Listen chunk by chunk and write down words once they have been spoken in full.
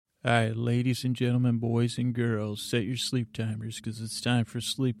All right, ladies and gentlemen, boys and girls, set your sleep timers because it's time for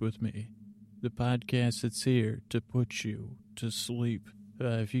Sleep With Me, the podcast that's here to put you to sleep.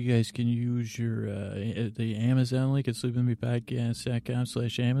 If you guys can use your the Amazon link at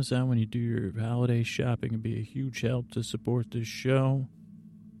sleepwithmepodcast.com/Amazon when you do your holiday shopping, it'd be a huge help to support this show.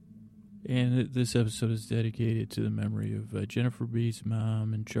 And this episode is dedicated to the memory of Jennifer B's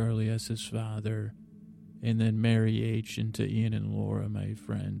mom and Charlie S.'s father, and then Mary H. and to Ian and Laura, my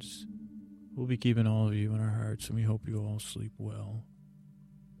friends. We'll be keeping all of you in our hearts, and we hope you all sleep well.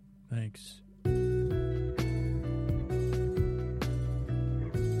 Thanks.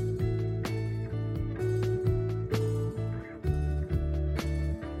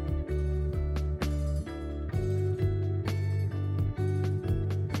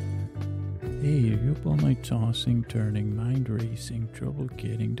 Hey, are you up all night tossing, turning, mind racing, trouble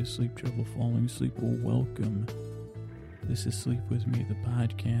getting to sleep, trouble falling asleep? Well, welcome. This is Sleep With Me, the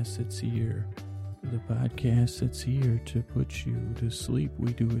podcast that's here. The podcast that's here to put you to sleep.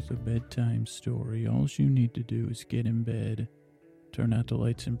 We do it a bedtime story. All you need to do is get in bed, turn out the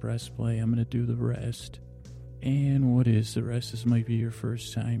lights and press play. I'm going to do the rest. And what is the rest? This might be your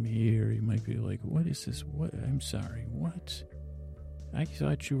first time here. You might be like, what is this? What? I'm sorry, what? I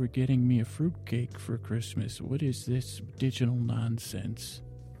thought you were getting me a fruitcake for Christmas. What is this digital nonsense?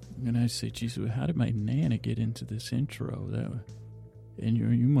 And I say, geez, how did my Nana get into this intro? And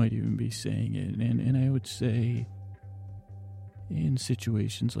you might even be saying it. And I would say, in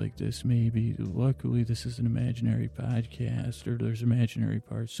situations like this, maybe, luckily this is an imaginary podcast, or there's imaginary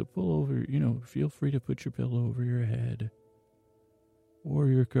parts. So pull over, feel free to put your pillow over your head, or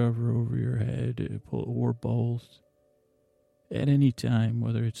your cover over your head, or both. At any time,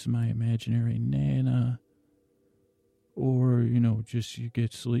 whether it's my imaginary Nana or, just you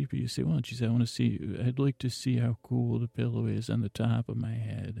get sleepy, you say, well, geez, I'd like to see how cool the pillow is on the top of my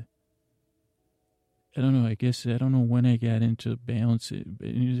head. I don't know, I don't know when I got into balance it,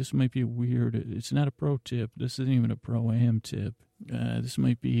 but this might be it's not a pro tip, this isn't even a pro-am tip. This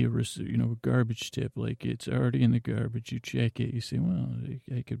might be a garbage tip, like it's already in the garbage, you check it, you say, well,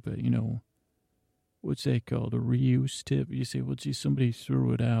 I could, but, what's that called? A reuse tip? You say, well, gee, somebody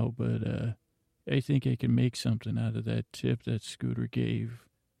threw it out, but I think I can make something out of that tip that Scooter gave.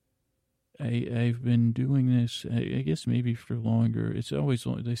 I've been doing this, I guess maybe for longer. It's always,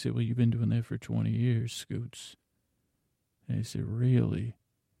 they say, well, you've been doing that for 20 years, Scoots. And I say, really?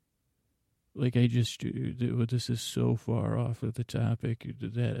 Like, this is so far off of the topic.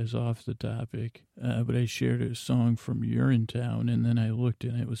 That is off the topic. But I shared a song from Urinetown, and then I looked,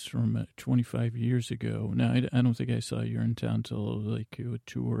 and it was from 25 years ago. Now, I don't think I saw Urinetown until, like, a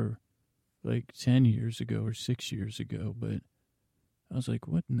tour, like, 10 years ago or 6 years ago. But I was like,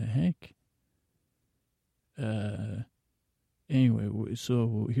 what in the heck? Anyway,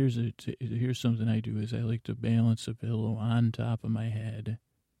 so here's something I do is I like to balance a pillow on top of my head,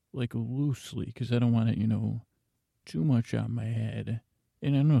 like loosely, because I don't want it, too much on my head.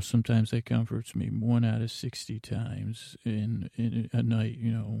 And I know sometimes that comforts me 1 out of 60 times in a night,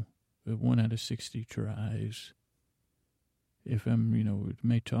 1 out of 60 tries. If I'm,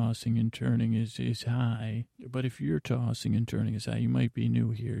 my tossing and turning is high. But if your tossing and turning is high, you might be new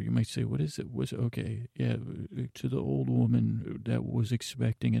here. You might say, what is it? Okay, yeah, to the old woman that was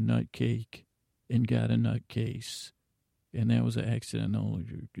expecting a nut cake and got a nut case. And that was an accidental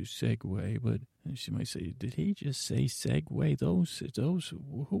segue, but she might say, did he just say segue? Those,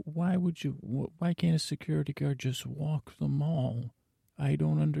 why can't a security guard just walk the mall? I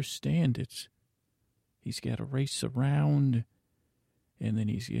don't understand it. He's got to race around, and then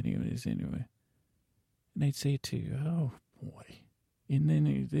he's getting his anyway. And I'd say to you, oh, boy. And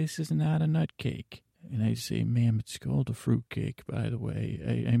then this is not a nut cake. And I'd say, ma'am, it's called a fruitcake, by the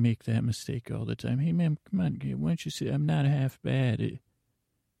way. I make that mistake all the time. Hey, ma'am, come on, why don't you say, I'm not half bad.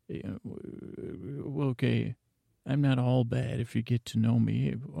 Okay, I'm not all bad if you get to know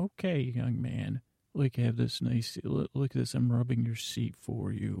me. Okay, young man. Look, have this nice, look at this, I'm rubbing your seat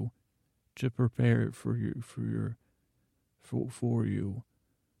for you to prepare it for you,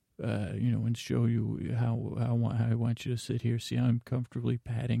 and show you how I want you to sit here. See how I'm comfortably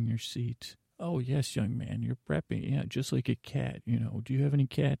patting your seat. Oh, yes, young man, you're prepping. Yeah, just like a cat, Do you have any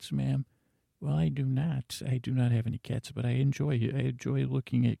cats, ma'am? Well, I do not. I do not have any cats, but I enjoy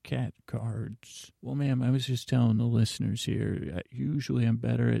looking at cat cards. Well, ma'am, I was just telling the listeners here, usually I'm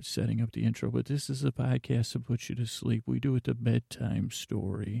better at setting up the intro, but this is a podcast to put you to sleep. We do it the bedtime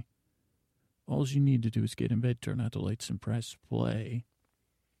story. All you need to do is get in bed, turn out the lights, and press play.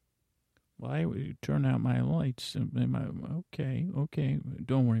 Why would you turn out my lights? Okay.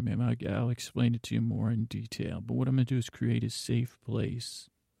 Don't worry, ma'am. I'll explain it to you more in detail. But what I'm going to do is create a safe place,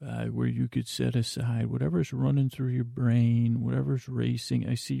 where you could set aside whatever's running through your brain, whatever's racing.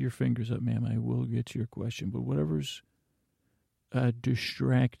 I see your fingers up, ma'am. I will get to your question, but whatever's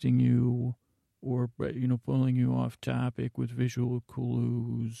distracting you or, pulling you off topic with visual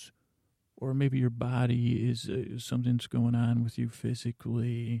clues, or maybe your body is something's going on with you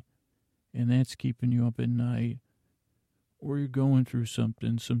physically, and that's keeping you up at night, or you're going through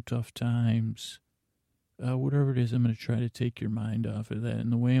something, some tough times. Whatever it is, I'm going to try to take your mind off of that.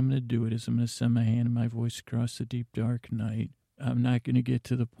 And the way I'm going to do it is I'm going to send my hand and my voice across the deep, dark night. I'm not going to get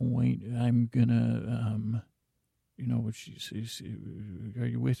to the point. I'm going to, what she says, are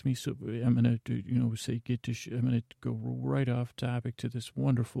you with me? So I'm going to, say, I'm going to go right off topic to this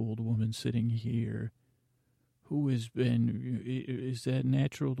wonderful old woman sitting here who has been, is that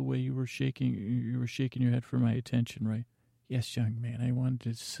natural the way you were shaking your head for my attention, right? Yes, young man, I wanted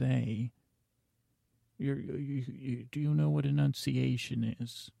to say, do you know what enunciation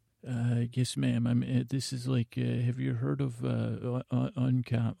is? Yes, ma'am. This is like, have you heard of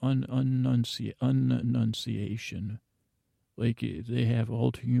unenunciation? Like they have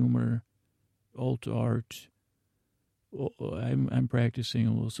alt humor, alt art. I'm practicing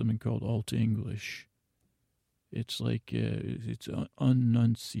a little something called alt English. It's like it's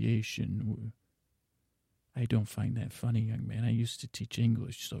ununciation. I don't find that funny, young man. I used to teach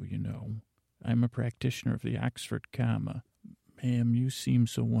English, so you know. I'm a practitioner of the Oxford comma. Ma'am, you seem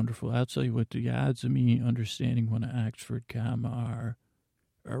so wonderful. I'll tell you what, the odds of me understanding what an Oxford comma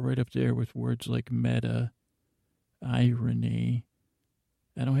are right up there with words like meta, irony.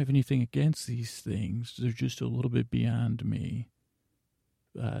 I don't have anything against these things. They're just a little bit beyond me.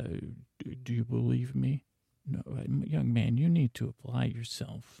 Do you believe me? No, young man, you need to apply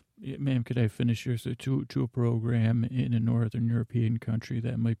yourself. Ma'am, could I finish yours to a program in a Northern European country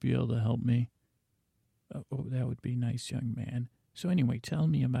that might be able to help me? Oh, that would be nice, young man. So anyway, tell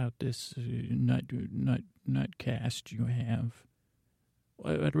me about this nut cast you have.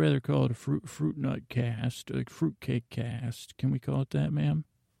 I'd rather call it a fruit nut cast, like fruitcake cast. Can we call it that, ma'am?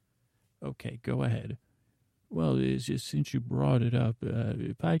 Okay, go ahead. Well, it's just since you brought it up,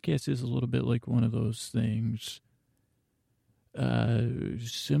 podcast is a little bit like one of those things.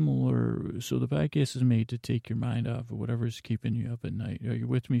 Similar. So the podcast is made to take your mind off of whatever's keeping you up at night. Are you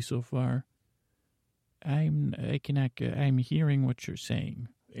with me so far? I'm hearing what you're saying.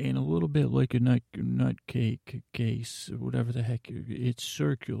 And a little bit like a nut cake case, or whatever the heck. It's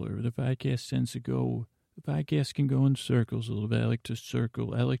circular. The podcast can go in circles a little bit. I like to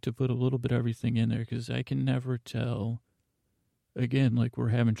circle. I like to put a little bit of everything in there because I can never tell. Again, like we're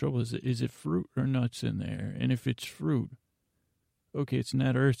having trouble. Is it fruit or nuts in there? And if it's fruit, okay, it's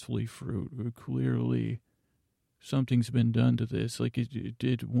not earthly fruit. Clearly, something's been done to this. Like it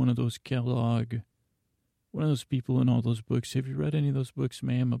did one of those Kellogg, one of those people in all those books. Have you read any of those books,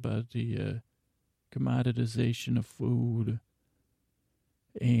 ma'am, about the commoditization of food?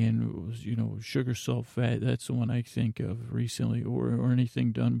 And, sugar, salt, fat, that's the one I think of recently, or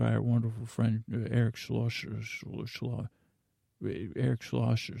anything done by our wonderful friend Eric Schlosser. Yes,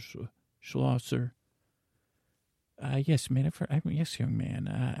 man. Yes, young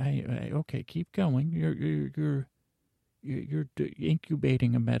man. Okay, keep going. You're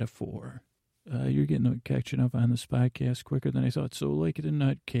incubating a metaphor. You're catching up on this podcast quicker than I thought. So, like the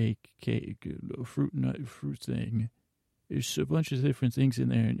nut cake, fruit thing. There's a bunch of different things in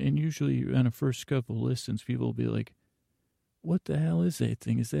there, and usually on a first couple listens, people will be like, what the hell is that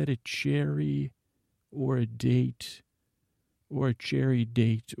thing? Is that a cherry or a date or a cherry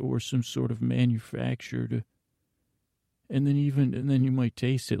date or some sort of manufactured? And then you might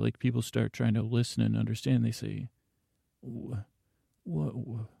taste it. Like people start trying to listen and understand. They say, what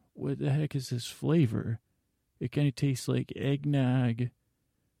the heck is this flavor? It kind of tastes like eggnog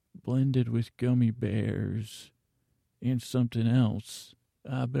blended with gummy bears and something else.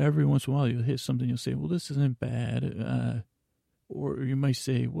 But every once in a while you'll hit something, you'll say, well, this isn't bad. Or you might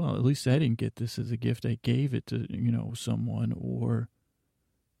say, well, at least I didn't get this as a gift. I gave it to, someone. Or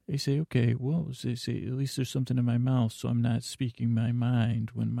they say, okay, well, they say, at least there's something in my mouth, so I'm not speaking my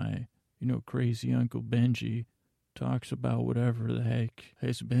mind when my, crazy Uncle Benji talks about whatever the heck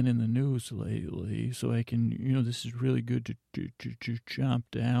has been in the news lately, so I can, this is really good to chomp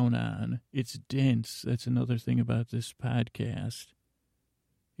down on. It's dense. That's another thing about this podcast.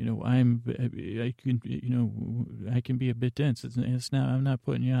 I can be a bit dense. It's not. I'm not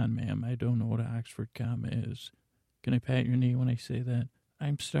putting you on, ma'am. I don't know what an Oxford comma is. Can I pat your knee when I say that?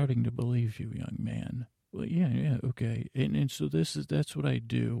 I'm starting to believe you, young man. Well, yeah, okay. And so that's what I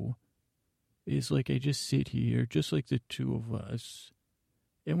do. Is like I just sit here, just like the two of us,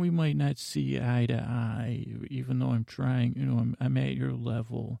 And we might not see eye to eye, even though I'm trying, I'm at your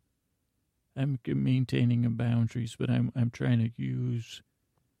level. I'm maintaining boundaries, but I'm trying to use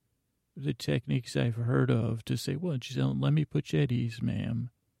the techniques I've heard of to say, well, Giselle, let me put you at ease, ma'am.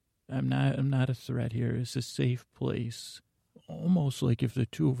 I'm not a threat here. It's a safe place. Almost like if the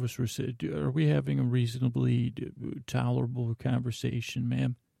two of us were sitting, are we having a reasonably tolerable conversation,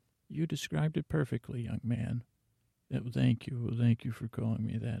 ma'am? You described it perfectly, young man. Thank you. Thank you for calling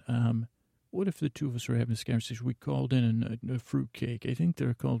me that. What if the two of us were having this conversation? We called in a fruit cake. I think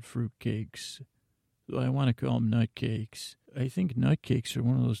they're called fruit cakes. I want to call them nut cakes. I think nut cakes are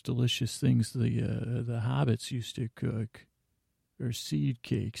one of those delicious things the hobbits used to cook. Or seed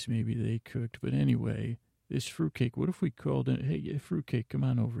cakes, maybe they cooked. But anyway, this fruit cake, what if we called in, hey, fruit cake, come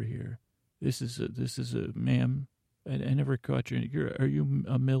on over here. This is a ma'am. I never caught you. Are you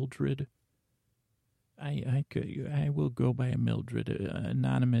a Mildred? I will go by a Mildred.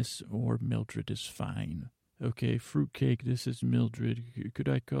 Anonymous or Mildred is fine. Okay, fruitcake, this is Mildred. Could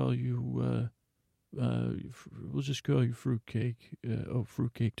I call you, we'll just call you Fruitcake.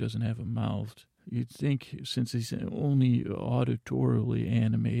 Fruitcake doesn't have a mouth. You'd think, since he's only auditorily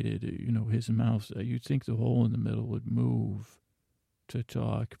animated, his mouth, you'd think the hole in the middle would move to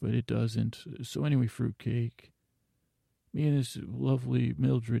talk, but it doesn't. So anyway, Fruitcake, me and this lovely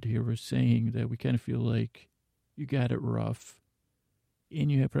Mildred here were saying that we kind of feel like you got it rough,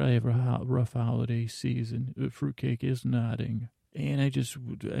 and you probably have a rough holiday season. Fruitcake is nodding. And I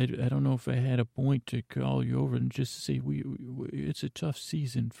don't know if I had a point to call you over and just say it's a tough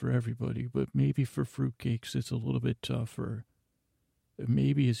season for everybody, but maybe for fruitcakes it's a little bit tougher.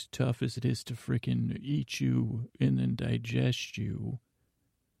 Maybe as tough as it is to frickin' eat you and then digest you.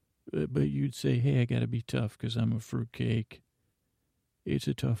 But you'd say, hey, I gotta be tough because I'm a fruitcake. It's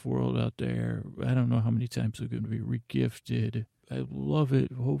a tough world out there. I don't know how many times we're going to be regifted. I love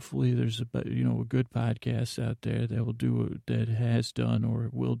it. Hopefully there's a good podcast out there that has done or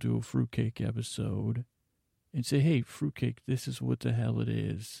will do a fruitcake episode and say, hey, fruitcake, this is what the hell it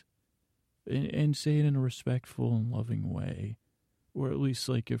is. And say it in a respectful and loving way, or at least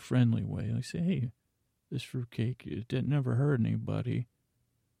like a friendly way. Like say, hey, this fruitcake, it didn't never hurt anybody.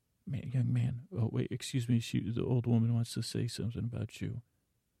 Man, young man. Oh, wait, excuse me. The old woman wants to say something about you.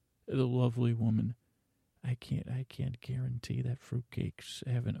 The lovely woman. I can't guarantee that fruitcakes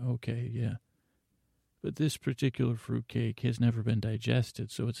haven't. Okay, yeah. But this particular fruitcake has never been digested,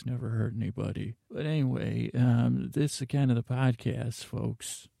 so it's never hurt anybody. But anyway, this is kind of the podcast,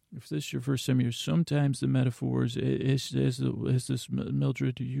 folks. If this is your first time here, sometimes the metaphors, is this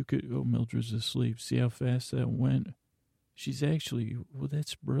Mildred, Mildred's asleep. See how fast that went? She's actually,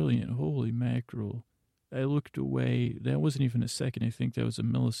 that's brilliant. Holy mackerel. I looked away. That wasn't even a second. I think that was a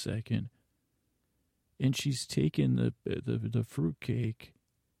millisecond. And she's taken the fruitcake,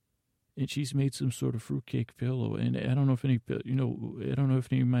 and she's made some sort of fruitcake pillow. And I don't know if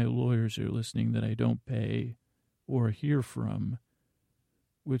any of my lawyers are listening that I don't pay or hear from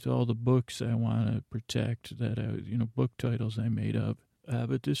with all the books I want to protect book titles I made up.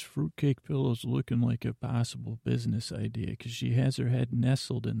 But this fruitcake pillow is looking like a possible business idea because she has her head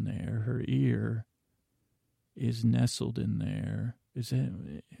nestled in there. Her ear is nestled in there.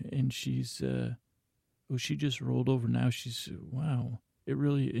 And she's, she just rolled over. Now wow.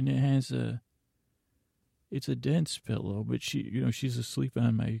 It's a dense pillow, but she's asleep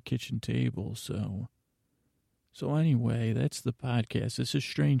on my kitchen table. So anyway, that's the podcast. It's a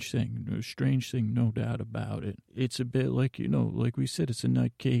strange thing, no doubt about it. It's a bit like, like we said, it's a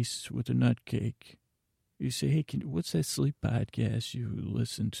nutcase with a nut cake. You say, hey, what's that sleep podcast you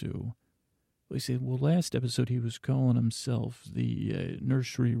listen to? They say, well, last episode he was calling himself the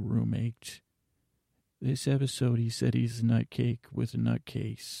nursery roommate. This episode, he said he's a nutcake with a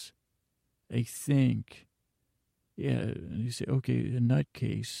nutcase. I think. Yeah, and you say, okay, a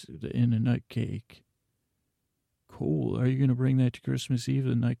nutcase in a nutcake. Cool. Are you going to bring that to Christmas Eve,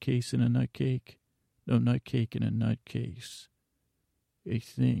 a nutcase in a nutcake? No, nutcake in a nutcase. I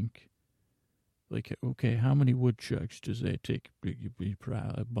think. Like, okay, how many woodchucks does that take?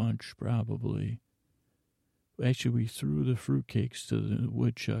 A bunch, probably. Actually, we threw the fruitcakes to the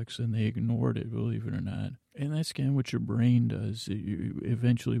woodchucks, and they ignored it, believe it or not. And that's kind of what your brain does.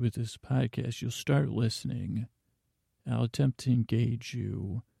 Eventually, with this podcast, you'll start listening. I'll attempt to engage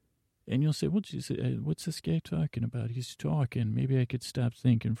you. And you'll say, what's this guy talking about? He's talking. Maybe I could stop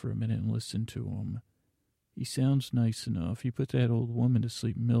thinking for a minute and listen to him. He sounds nice enough. He put that old woman to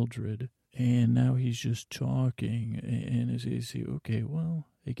sleep, Mildred. And now he's just talking. And is he, okay, well,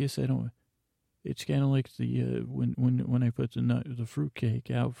 I guess I don't... It's kind of like the when I put the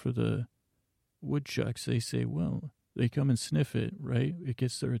fruitcake out for the woodchucks, they say, well, They come and sniff it, right? It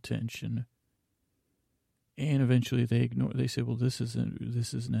gets their attention. And eventually they ignore. They say, well, this is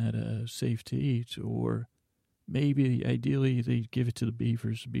not safe to eat. Or maybe, ideally, they give it to the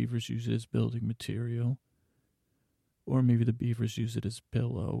beavers. The beavers use it as building material. Or maybe the beavers use it as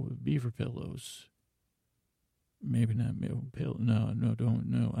beaver pillows. Maybe not pill. No, don't.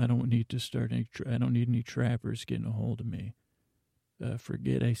 No, I don't need to start any. I don't need any trappers getting a hold of me.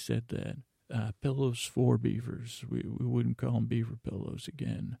 Forget I said that. Pillows for beavers. We wouldn't call them beaver pillows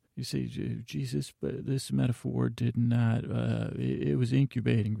again. You say, Jesus, but this metaphor did not. It was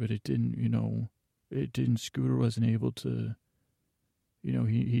incubating, but it didn't. It didn't. Scooter wasn't able to.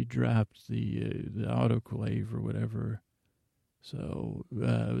 He dropped the autoclave or whatever. So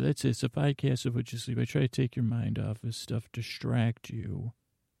that's it. It's a podcast of what you sleep. I try to take your mind off of stuff, distract you,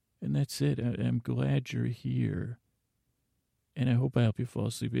 and that's it. I'm glad you're here, and I hope I help you fall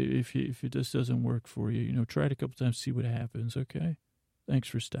asleep. If it just doesn't work for you, try it a couple times, see what happens. Okay. Thanks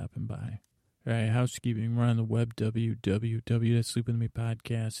for stopping by. All right, housekeeping. We're on the web,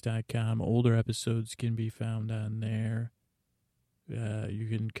 www.sleepwithmepodcast.com. Older episodes can be found on there. You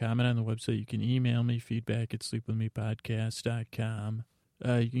can comment on the website. You can email me, feedback@sleepwithmepodcast.com.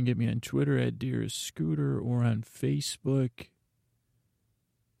 You can get me on Twitter @DearestScooter or on Facebook.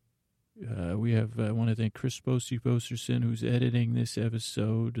 I want to thank Chris Bosterson, who's editing this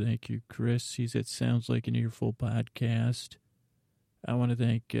episode. Thank you, Chris. He's at Sounds Like an Earful podcast. I want to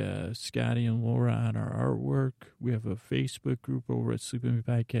thank Scotty and Laura on our artwork. We have a Facebook group over at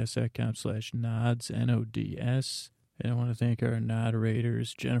sleepwithmepodcast.com/nods, NODS. And I want to thank our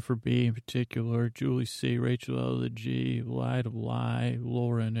moderators, Jennifer B. in particular, Julie C., Rachel L. the G., Lie to Lie,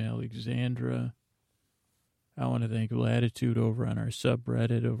 Laura and Alexandra. I want to thank Latitude over on our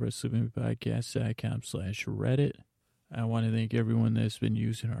subreddit over at sleepwithmepodcast.com/Reddit. I want to thank everyone that's been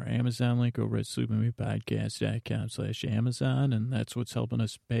using our Amazon link over at sleepwithmepodcast.com/Amazon, and that's what's helping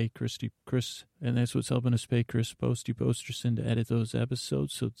us pay Chris Posty Posterson to edit those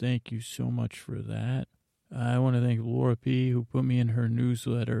episodes. So thank you so much for that. I want to thank Laura P., who put me in her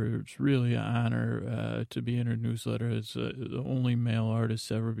newsletter. It's really an honor to be in her newsletter. It's the only male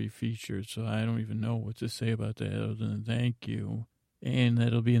artist ever be featured, so I don't even know what to say about that other than thank you. And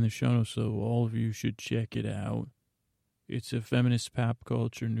that'll be in the show notes, so all of you should check it out. It's a feminist pop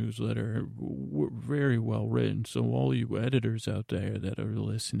culture newsletter, very well written, so all you editors out there that are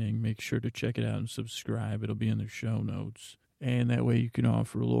listening, make sure to check it out and subscribe. It'll be in the show notes. And that way you can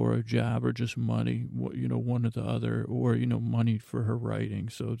offer Laura a job or just money, one or the other, or, money for her writing.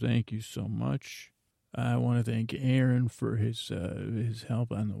 So thank you so much. I want to thank Aaron for his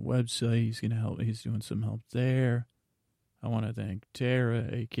help on the website. He's going to help. He's doing some help there. I want to thank Tara,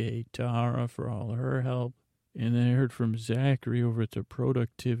 a.k.a. Tara, for all her help. And then I heard from Zachary over at the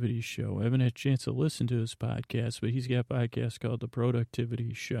Productivity Show. I haven't had a chance to listen to his podcast, but he's got a podcast called The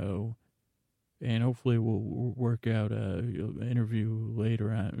Productivity Show. And hopefully we'll work out an interview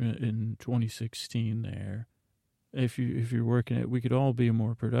later on in 2016 there. If you're working it, we could all be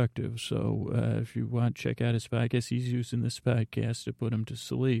more productive. So if you want, check out his podcast. He's using this podcast to put him to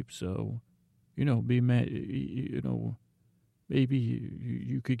sleep. So, maybe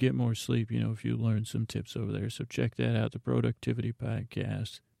you could get more sleep, if you learn some tips over there. So check that out, the Productivity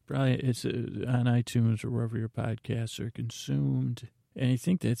Podcast. Probably it's on iTunes or wherever your podcasts are consumed. And I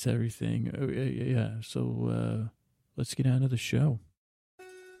think that's everything. Yeah, so let's get on to the show.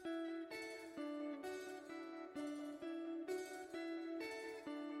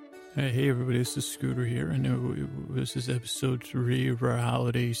 Hey, everybody, this is Scooter here. I know this is episode 3 of our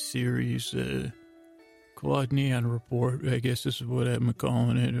holiday series, Claude Neon Report. I guess this is what I'm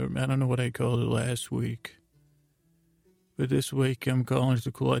calling it. I don't know what I called it last week. But this week I'm calling it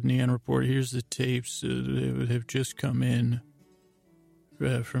the Claude Neon Report. Here's the tapes that have just come in.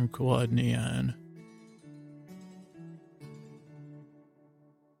 From Claude Neon.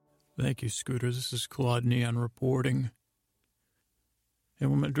 Thank you, Scooter. This is Claude Neon reporting.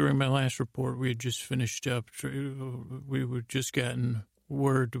 And during my last report, we had just finished up. We were just gotten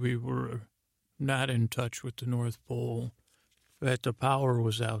word we were not in touch with the North Pole, that the power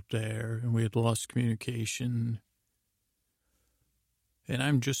was out there, and we had lost communication. And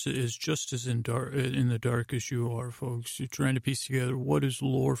I'm just as in the dark as you are, folks. You're trying to piece together what is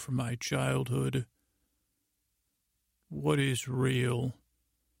lore from my childhood, what is real.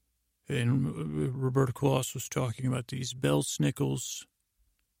 And Roberta Claus was talking about these bell snickles.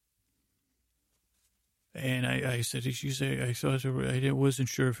 And I said, I thought I wasn't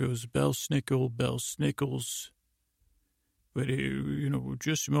sure if it was bell snickles. But,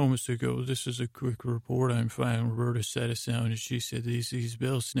 just moments ago, this is a quick report. I'm fine. Roberta set us down, and she said, these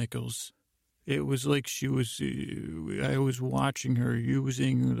bell snickles. It was like I was watching her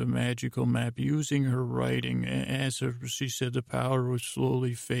using the magical map, using her writing. As she said, the power was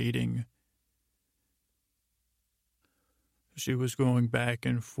slowly fading. She was going back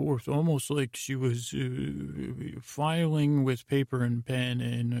and forth, almost like she was filing with paper and pen,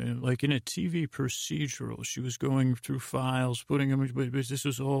 and like in a TV procedural. She was going through files, putting them, but this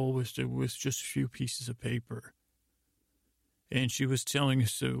was all with just a few pieces of paper. And she was telling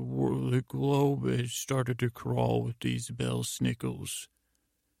us the globe had started to crawl with these bell snickles.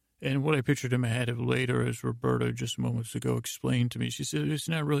 And what I pictured in my head of later, as Roberta just moments ago explained to me, she said, it's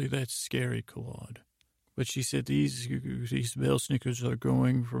not really that scary, Claude. But she said these bell snickers are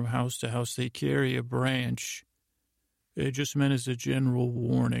going from house to house. They carry a branch. It just meant as a general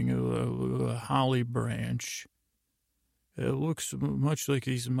warning, a holly branch. It looks much like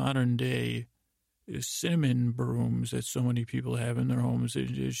these modern day cinnamon brooms that so many people have in their homes.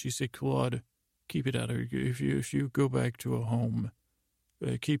 She said, Claude, keep it out of if you go back to a home,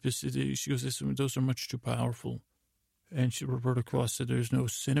 keep this. She goes, those are much too powerful. And Roberta Claus said, there's no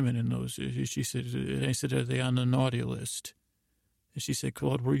cinnamon in those. She said, and I said, are they on the naughty list? And she said,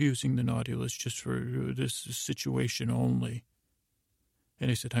 Claude, we're using the naughty list just for this situation only.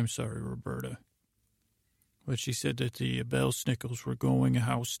 And I said, I'm sorry, Roberta. But she said that the bell snickles were going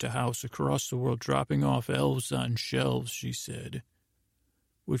house to house across the world, dropping off elves on shelves, she said,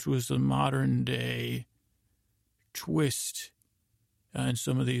 which was the modern day twist on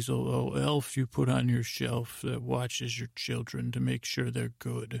some of these old elf you put on your shelf that watches your children to make sure they're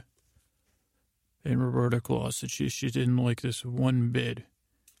good. And Roberta Claus said she didn't like this one bit.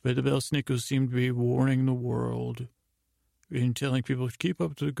 But the bell snickles seemed to be warning the world and telling people to keep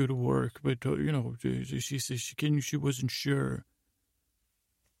up the good work. But, she said she wasn't sure.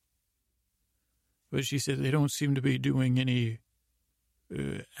 But she said they don't seem to be doing any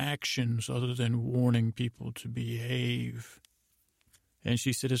actions other than warning people to behave. And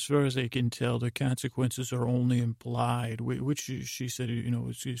she said, as far as they can tell, the consequences are only implied, which she said,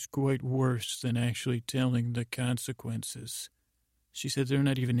 is quite worse than actually telling the consequences. She said they're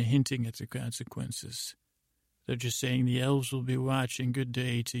not even hinting at the consequences. They're just saying the elves will be watching, good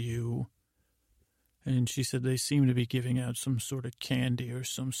day to you. And she said they seem to be giving out some sort of candy or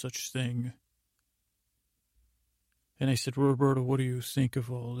some such thing. And I said, Roberta, what do you think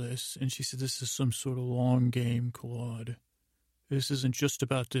of all this? And she said, this is some sort of long game, Claude. This isn't just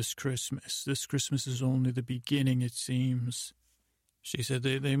about this Christmas. This Christmas is only the beginning, it seems. She said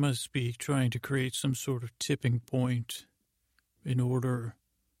they must be trying to create some sort of tipping point in order.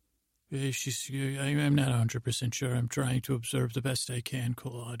 I'm not 100% sure. I'm trying to observe the best I can,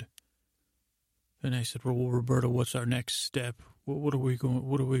 Claude. And I said, well, Roberta, what's our next step? What are we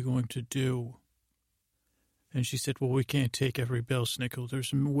going to do? And she said, well, we can't take every bell snickle.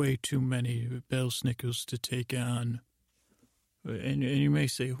 There's way too many bell snickles to take on. And you may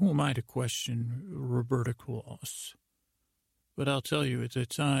say, who am I to question Roberta Claus? But I'll tell you, at the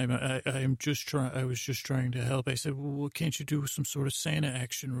time, I was just trying to help. I said, well, can't you do some sort of Santa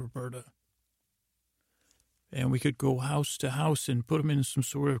action, Roberta? And we could go house to house and put them in some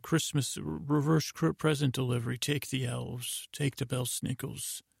sort of Christmas reverse present delivery. Take the elves, take the bell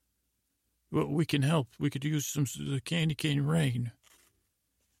snickles. Well, we can help. We could use the candy cane rain.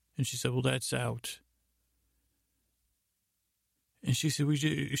 And she said, well, that's out. And she said,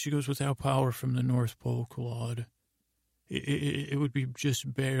 she goes, without power from the North Pole, Claude, it would be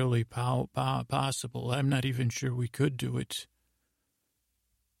just barely possible. I'm not even sure we could do it.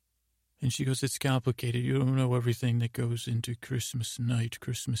 And she goes, it's complicated. You don't know everything that goes into Christmas night,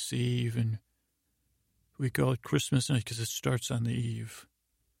 Christmas Eve. And we call it Christmas night because it starts on the eve.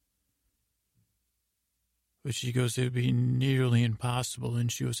 But she goes, it would be nearly impossible.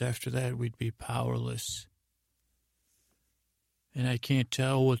 And she goes, after that, we'd be powerless. And I can't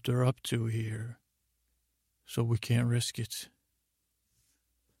tell what they're up to here, so we can't risk it.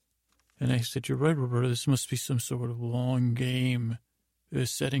 And I said, you're right, Roberta, this must be some sort of long game. They're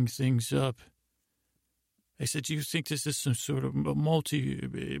setting things up. I said, do you think this is some sort of multi,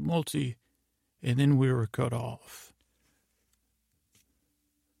 and then we were cut off.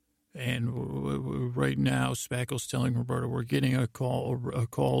 And right now, Spackle's telling Roberta we're getting a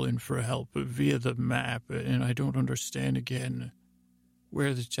call in for help via the map, and I don't understand again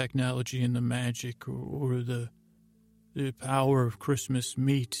where the technology and the magic or the power of Christmas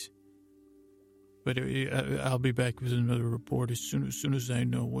meet. But I'll be back with another report as soon as I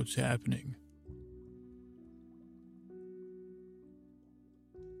know what's happening.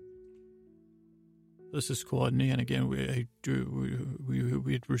 This is Claude and Ann again.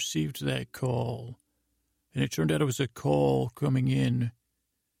 We had received that call, and it turned out it was a call coming in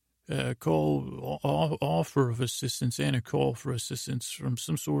offer of assistance and a call for assistance from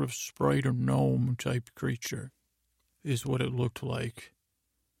some sort of sprite or gnome type creature is what it looked like.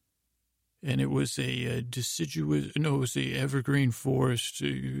 And it was it was a evergreen forest.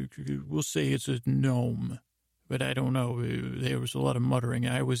 We'll say it's a gnome, but I don't know. There was a lot of muttering.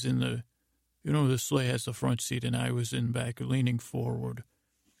 I was in the sleigh has the front seat, and I was in back leaning forward.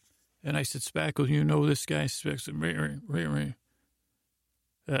 And I said, Spackle, you know this guy? Spackle,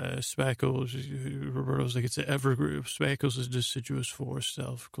 Roberto's like, it's an evergreen. Spackle's a deciduous forest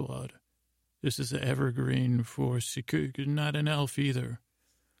elf, Claude. This is an evergreen forest. Not an elf either.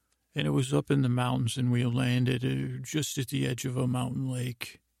 And it was up in the mountains, and we landed just at the edge of a mountain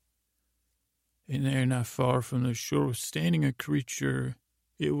lake. And there, not far from the shore, was standing a creature.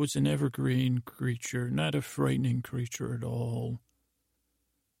 It was an evergreen creature, not a frightening creature at all.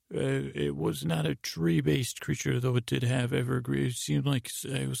 It was not a tree-based creature, though it did have evergreen. It seemed like,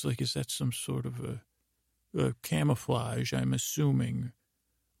 I was like, is that some sort of a camouflage, I'm assuming,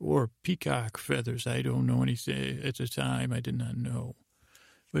 or peacock feathers? I don't know anything. At the time, I did not know.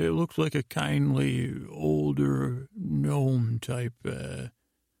 But it looked like a kindly, older gnome type, a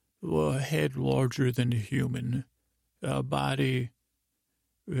head larger than a human, body,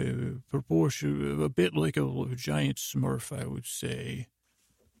 proportion, a bit like a giant Smurf, I would say.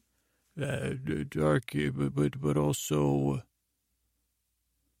 Dark, but also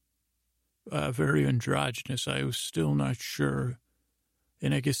very androgynous. I was still not sure.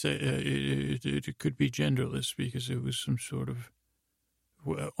 And I guess it could be genderless because it was some sort of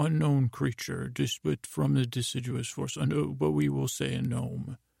unknown creature, but from the deciduous forest. But we will say a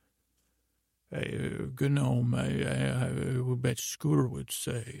gnome. A gnome, I would bet Scooter would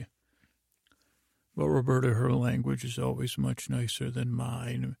say. But Roberta, her language is always much nicer than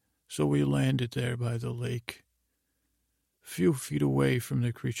mine. So we landed there by the lake, a few feet away from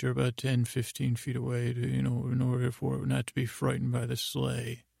the creature, about 10, 15 feet away, in order for it not to be frightened by the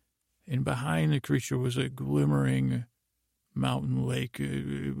sleigh. And behind the creature was a glimmering mountain lake,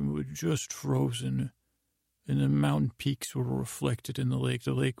 just frozen, and the mountain peaks were reflected in the lake.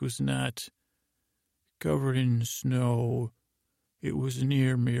 The lake was not covered in snow. It was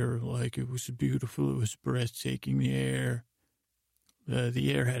near mirror-like. It was beautiful. It was breathtaking. The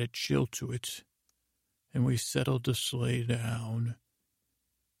air had a chill to it, and we settled the sleigh down.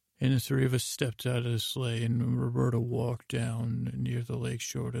 And the three of us stepped out of the sleigh, and Roberta walked down near the lake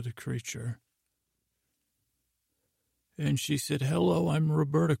shore to the creature. And she said, "Hello, I'm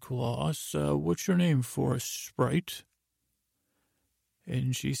Roberta Claus. What's your name, Forest Sprite?"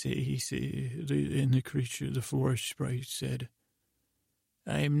 And the creature, the Forest Sprite, said,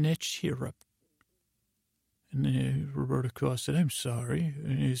 "I'm Net Syrup." And then Roberta Claus said, "I'm sorry."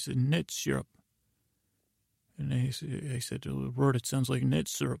 And he said, "Net Syrup." And I said to Roberta, "It sounds like net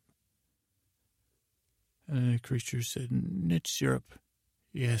syrup." And the creature said, "Net Syrup,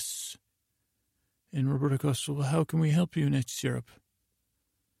 yes." And Roberta Claus said, "Well, how can we help you, Net Syrup?"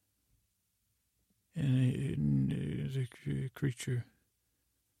 And the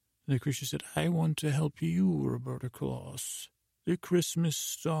creature said, "I want to help you, Roberta Claus. The Christmas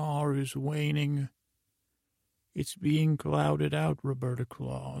star is waning. It's being clouded out, Roberta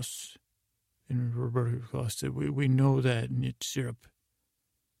Claus." And Roberta Claus said, we know that, Net Syrup.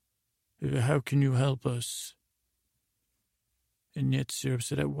 How can you help us?" And Net Syrup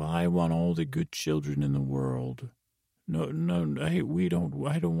said, "Well, I want all the good children in the world. No, I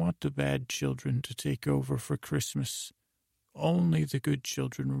don't want the bad children to take over for Christmas. Only the good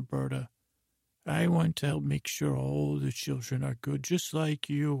children, Roberta. I want to help make sure all the children are good, just like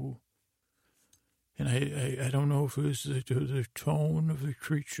you." And I don't know if it was the tone of the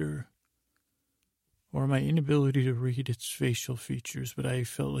creature or my inability to read its facial features, but I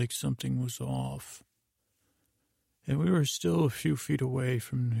felt like something was off. And we were still a few feet away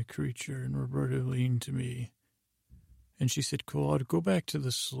from the creature, and Roberta leaned to me. And she said, "Claude, go back to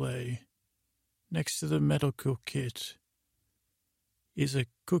the sleigh. Next to the medical kit is a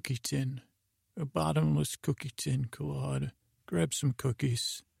cookie tin, a bottomless cookie tin, Claude. Grab some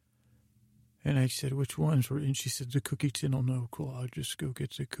cookies." And I said, "Which ones were?" And she said, "The cookie tin will know, Claude. Just go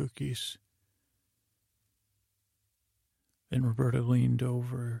get the cookies." And Roberta leaned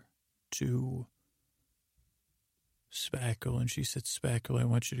over to Spackle, and she said, "Spackle, I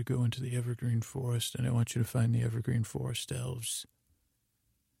want you to go into the evergreen forest, and I want you to find the evergreen forest elves.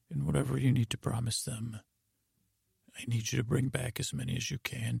 And whatever you need to promise them, I need you to bring back as many as you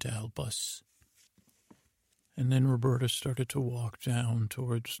can to help us." And then Roberta started to walk down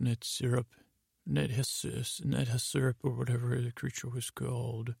towards Net Syrup, Net Syrup, or whatever the creature was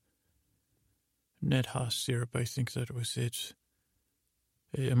called. Net Syrup, I think that was it.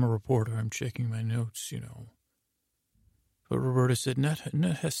 I'm a reporter. I'm checking my notes, But Roberta said, Ned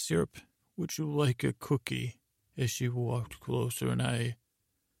has syrup. Would you like a cookie? As she walked closer, and I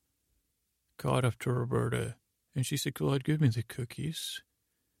caught up to Roberta, and she said, Claude, give me the cookies.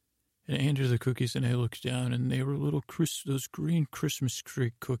 And I handed her the cookies, and I looked down, and they were those green Christmas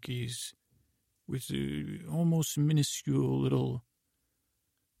tree cookies with almost minuscule little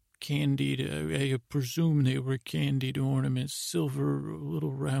candied, I presume they were candied ornaments, silver,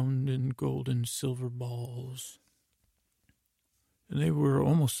 little round and golden silver balls. And they were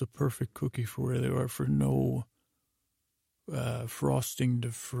almost the perfect cookie for where they are, for no frosting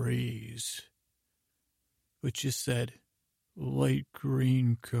to freeze. But just that light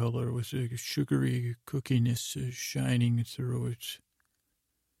green color with a sugary cookiness shining through it.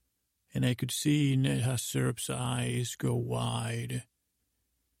 And I could see Ned Syrup's eyes go wide.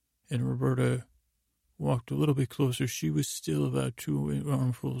 And Roberta walked a little bit closer. She was still about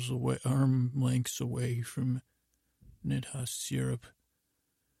arm lengths away from Ned Syrup.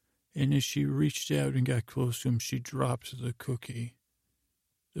 And as she reached out and got close to him, she dropped the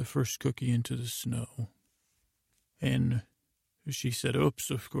first cookie into the snow. And she said, oops,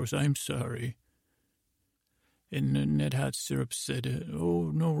 of course, I'm sorry. And Ned Hot Syrup said,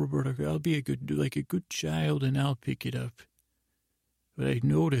 oh, no, Roberta, I'll be a good child, and I'll pick it up. But I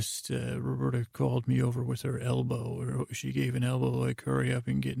noticed Roberta called me over with her elbow, or she gave an elbow like, hurry up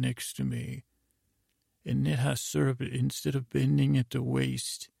and get next to me. And Ned Hot Syrup, instead of bending at the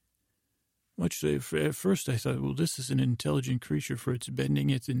waist, at first I thought, well, this is an intelligent creature, for it's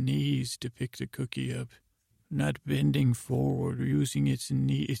bending at the knees to pick the cookie up, not bending forward or using its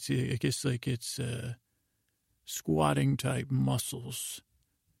knee. I guess like it's squatting type muscles.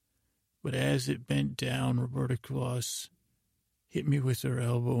 But as it bent down, Roberta Claus hit me with her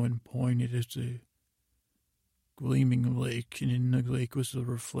elbow and pointed at the gleaming lake, and in the lake was the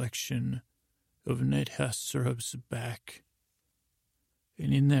reflection of Ned Syrup's back.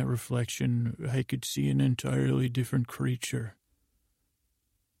 And in that reflection, I could see an entirely different creature,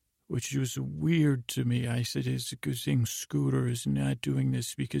 which was weird to me. I said, it's a good thing Scooter is not doing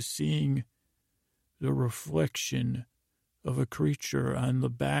this, because seeing the reflection of a creature on the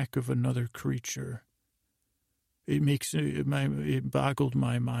back of another creature, it boggled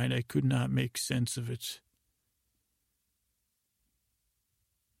my mind. I could not make sense of it.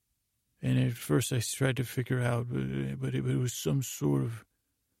 And at first I tried to figure out, but it was some sort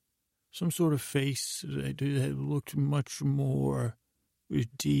of face that looked much more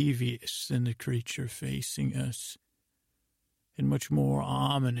devious than the creature facing us, and much more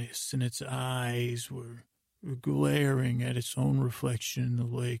ominous, and its eyes were glaring at its own reflection in the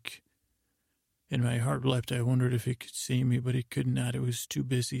lake. And my heart leapt. I wondered if it could see me, but it could not. It was too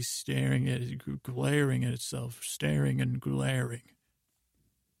busy staring at it, glaring at itself, staring and glaring.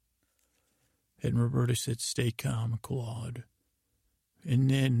 And Roberta said, stay calm, Claude. And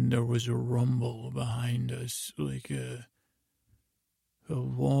then there was a rumble behind us, like a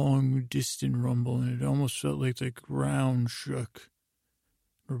long, distant rumble, and it almost felt like the ground shook.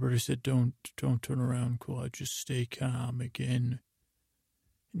 Roberta said, don't turn around, Claude. Just stay calm again.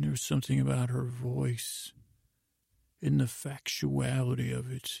 And there was something about her voice, in the factuality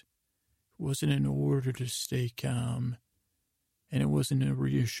of it. It wasn't an order to stay calm, and it wasn't a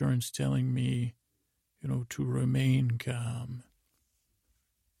reassurance telling me, to remain calm.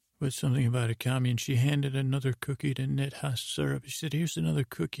 But something about it calmed me, and she handed another cookie to Ned Syrup. She said, here's another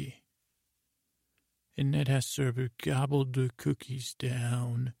cookie. And Ned Syrup gobbled the cookies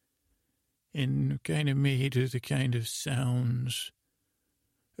down and kind of made the kind of sounds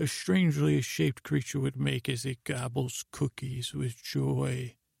a strangely shaped creature would make as it gobbles cookies with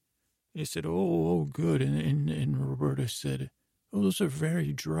joy. They said, oh, good. And Roberta said, oh, those are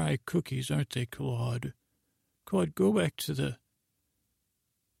very dry cookies, aren't they, Claude? Claude, go back to the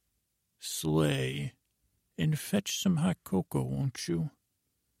sleigh and fetch some hot cocoa, won't you?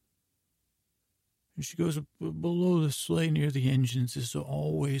 And she goes, below the sleigh near the engines is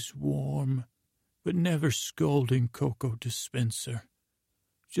always warm, but never scalding cocoa dispenser.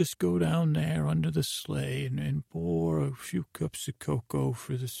 Just go down there under the sleigh and pour a few cups of cocoa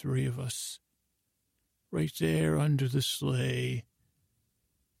for the three of us. Right there under the sleigh,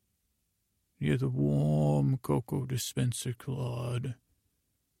 near the warm cocoa dispenser, Claude.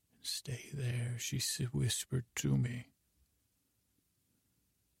 Stay there, she whispered to me.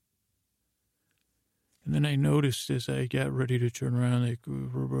 And then I noticed as I got ready to turn around that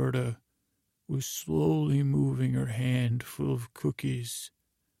Roberta was slowly moving her hand full of cookies,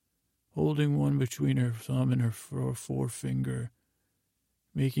 holding one between her thumb and her forefinger,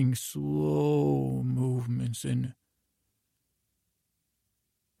 making slow movements. And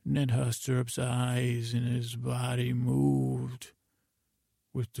Ned Hustorp's eyes and his body moved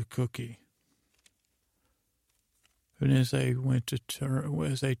with the cookie. And as I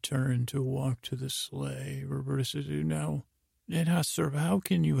turned to walk to the sleigh, Roberta said, "Now, Ned Hustorp, how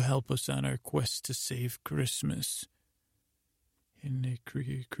can you help us on our quest to save Christmas?" And the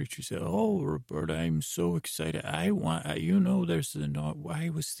creature said, "Oh, Roberta, I'm so excited. I was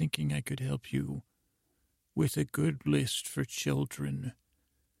thinking I could help you with a good list for children.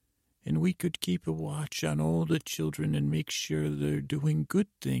 And we could keep a watch on all the children and make sure they're doing good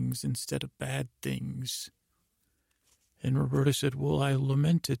things instead of bad things." And Roberta said, "Well, I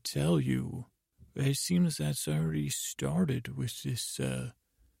lament to tell you, it seems that's already started with this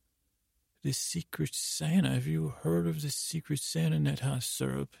Secret Santa. Have you heard of the Secret Santa, Ned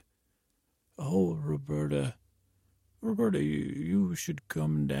Hustorp?" "Oh, Roberta, you should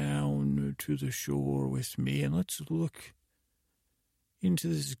come down to the shore with me and let's look into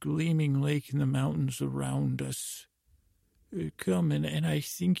this gleaming lake and the mountains around us. Come, and I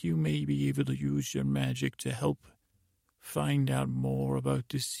think you may be able to use your magic to help find out more about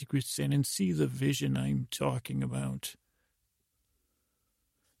this Secret Santa and see the vision I'm talking about."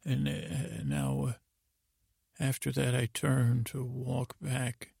 And now, after that, I turned to walk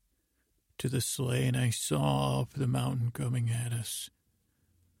back to the sleigh, and I saw up the mountain coming at us.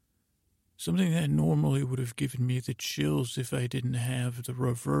 Something that normally would have given me the chills if I didn't have the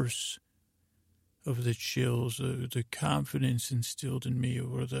reverse of the chills, the confidence instilled in me,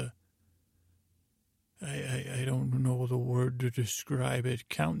 or I don't know the word to describe it.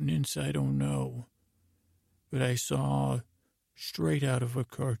 Countenance, I don't know. But I saw, straight out of a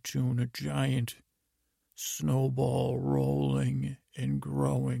cartoon, a giant snowball rolling and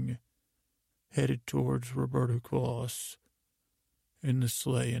growing, headed towards Roberta Claus and the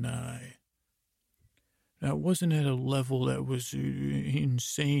sleigh and I. Now, it wasn't at a level that was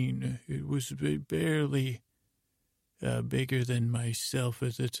insane. It was barely bigger than myself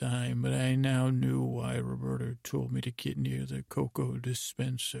at the time, but I now knew why Roberta told me to get near the cocoa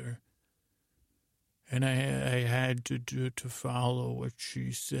dispenser. And I had to follow what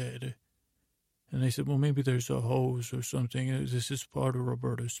she said. And they said, "Well, maybe there's a hose or something. This is part of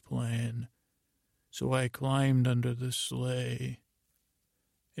Roberta's plan." So I climbed under the sleigh.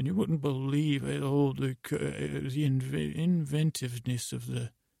 And you wouldn't believe it, the inventiveness of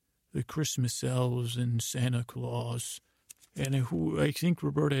the Christmas elves and Santa Claus. And I think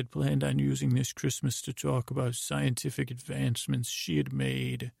Roberta had planned on using this Christmas to talk about scientific advancements she had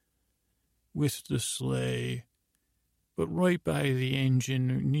made with the sleigh. But right by the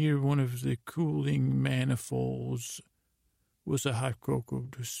engine, near one of the cooling manifolds, was a hot cocoa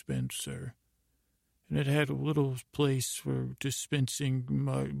dispenser. And it had a little place for dispensing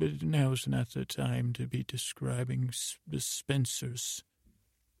mug, but now's not the time to be describing dispensers.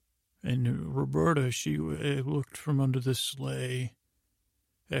 And Roberta, she looked from under the sleigh.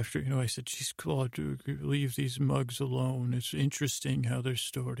 After, I said, "Geez, Claude, leave these mugs alone. It's interesting how they're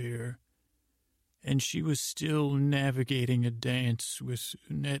stored here." And she was still navigating a dance with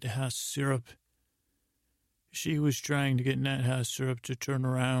Ned Hustorp. She was trying to get Ned Hustorp to turn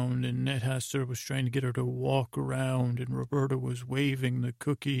around, and Ned Hustorp was trying to get her to walk around, and Roberta was waving the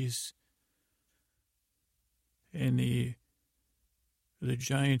cookies. And the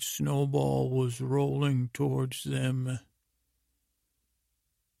giant snowball was rolling towards them.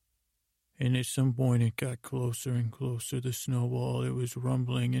 And at some point it got closer and closer, the snowball. It was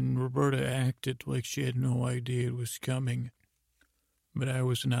rumbling, and Roberta acted like she had no idea it was coming. But I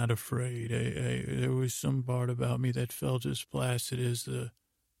was not afraid. There was some part about me that felt as placid as the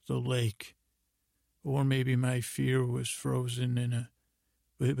lake. Or maybe my fear was frozen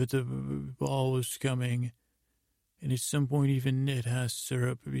but the ball was coming. And at some point even Ned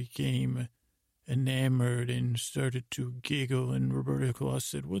Hustorp became enamored and started to giggle. And Roberta Claus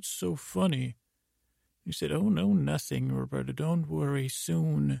said, "What's so funny?" He said, "Oh, no, nothing, Roberta. Don't worry.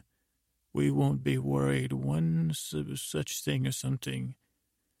 Soon we won't be worried. One such thing or something."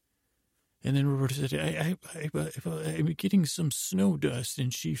 And then Roberta said, I'm getting some snow dust.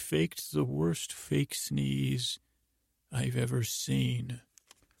 And she faked the worst fake sneeze I've ever seen.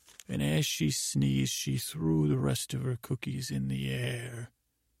 And as she sneezed, she threw the rest of her cookies in the air.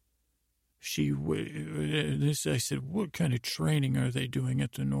 I said, "What kind of training are they doing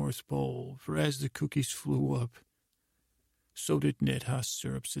at the North Pole?" For as the cookies flew up, so did Ned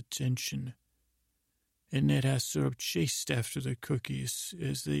Hustorp's attention. And Ned Hustorp chased after the cookies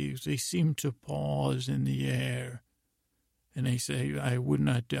as they seemed to pause in the air. And they say, I would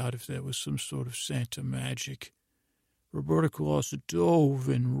not doubt if that was some sort of Santa magic. Roberta Claus dove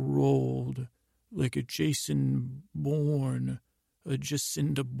and rolled like a Jason Bourne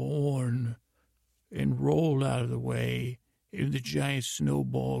Jacinda born, and rolled out of the way, and the giant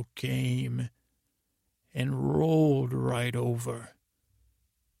snowball came and rolled right over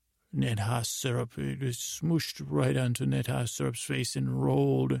Ned Haas Syrup. It was smooshed right onto Ned Haas Syrup's face and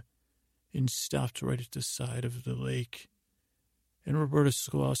rolled and stopped right at the side of the lake. And Roberta's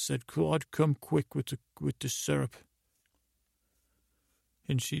Claus said, "Claude, come quick with the syrup."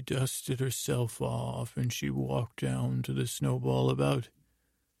 And she dusted herself off, and she walked down to the snowball about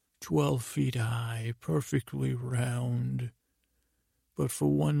 12 feet high, perfectly round, but for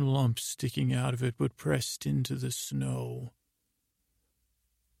one lump sticking out of it, but pressed into the snow,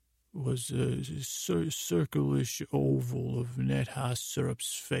 was a circle-ish oval of Ned Haas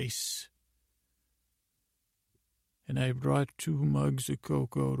Syrup's face. And I brought 2 mugs of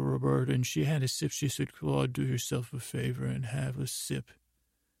cocoa to Roberta, and she had a sip. She said, "Claude, do yourself a favor and have a sip,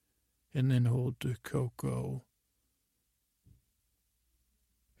 and then hold the cocoa."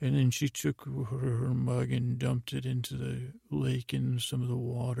 And then she took her mug and dumped it into the lake in some of the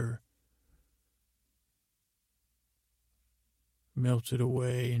water. Melted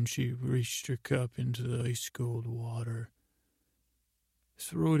away, and she reached her cup into the ice-cold water.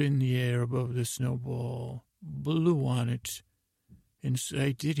 Threw it in the air above the snowball, blew on it, and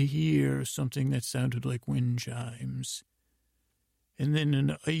I did hear something that sounded like wind chimes. And then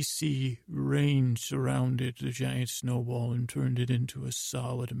an icy rain surrounded the giant snowball and turned it into a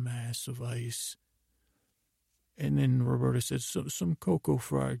solid mass of ice. And then Roberta said, "Some cocoa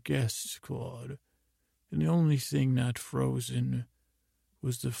for our guests, Claude." And the only thing not frozen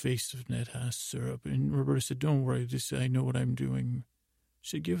was the face of Ned Haas Syrup. And Roberta said, "Don't worry, I know what I'm doing."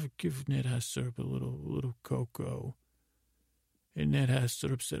 She said, give Ned Haas Syrup a little cocoa. And Ned Haas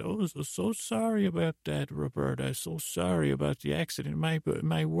Syrup said, "Oh, so sorry about that, Roberta. So sorry about the accident.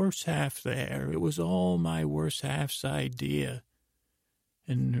 My worse half there. It was all my worse half's idea."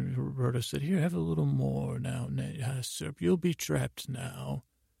 And Roberta said, "Here, have a little more now, Ned Haas Syrup. You'll be trapped now."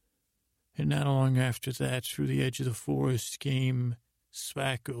 And not long after that, through the edge of the forest came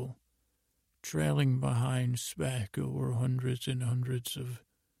Spackle. Trailing behind Spackle were hundreds and hundreds of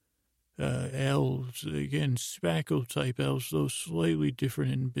elves. Again, Spackle-type elves, though slightly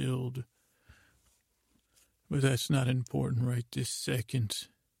different in build. But that's not important right this second.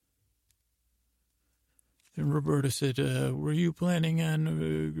 And Roberta said, "Were you planning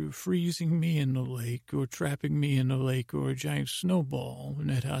on freezing me in the lake, or trapping me in the lake, or a giant snowball,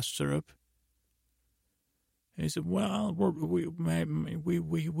 Ned Haas Syrup?" And he said, "Well, we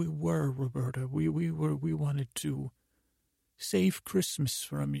were, Roberta. We wanted to save Christmas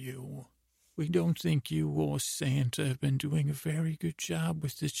from you. We don't think you or Santa have been doing a very good job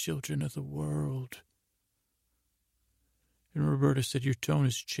with the children of the world." And Roberta said, "Your tone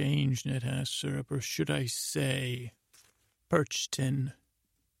has changed, Ned Haas Syrup, or should I say, Perchton.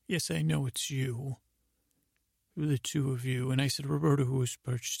 Yes, I know it's you, the two of you." And I said, "Roberta, who is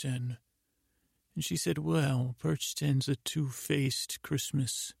Perchton?" And she said, "Well, Perchton's a two-faced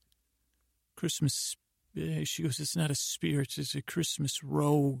Christmas. She goes, it's not a spirit, it's a Christmas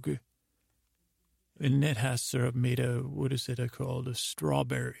rogue." And Ned Haas Syrup made what is it called? A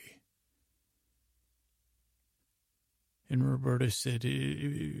strawberry. And Roberta said,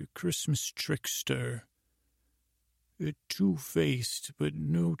 "Christmas trickster. Two-faced, but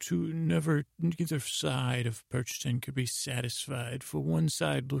neither side of Perchton could be satisfied. For one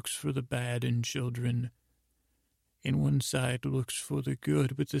side looks for the bad in children, and one side looks for the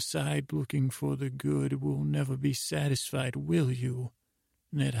good, but the side looking for the good will never be satisfied, will you,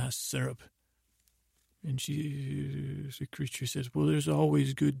 Ned Haas Syrup?" And the creature says, "Well, there's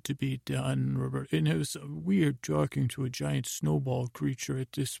always good to be done, Robert." And it was weird talking to a giant snowball creature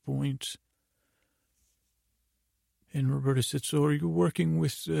at this point. And Roberta said, "So are you working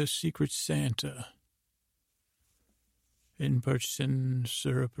with Secret Santa?" And Perchton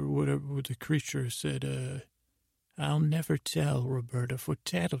Syrup, or whatever the creature said, "I'll never tell, Roberta, for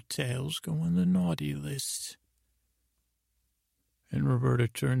tattletales go on the naughty list." And Roberta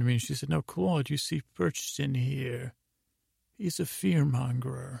turned to me and she said, "Now, Claude, you see Perchton here. He's a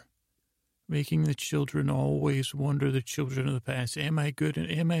fearmonger, making the children always wonder, the children of the past, am I good,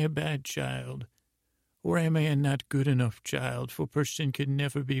 am I a bad child? Or am I a not good enough child? For Perchton can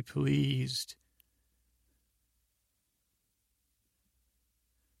never be pleased.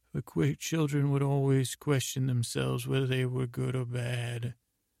 The children would always question themselves whether they were good or bad.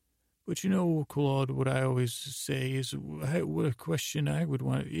 But you know, Claude, what I always say is, what a question I would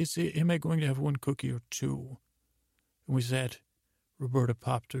want is, am I going to have one cookie or two?" And with that, Roberta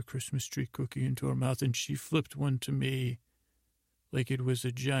popped her Christmas tree cookie into her mouth, and she flipped one to me like it was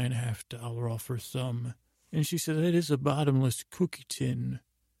a giant $50 off her thumb. And she said, that is a bottomless cookie tin.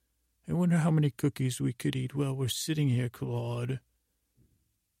 I wonder how many cookies we could eat while we're sitting here, Claude.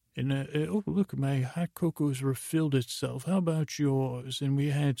 And, oh, look, my hot cocoa has refilled itself. How about yours? And we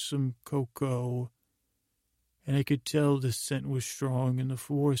had some cocoa. And I could tell the scent was strong, and the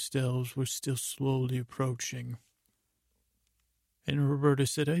forest elves were still slowly approaching. And Roberta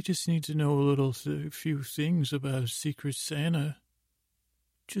said, I just need to know a few things about Secret Santa.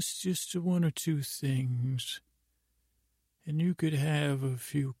 Just one or two things. And you could have a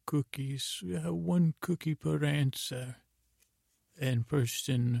few cookies, 1 cookie per answer. And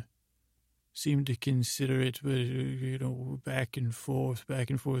Preston seemed to consider it, but, back and forth.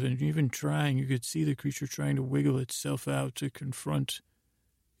 And even trying, you could see the creature trying to wiggle itself out to confront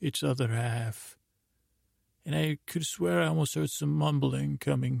its other half. And I could swear I almost heard some mumbling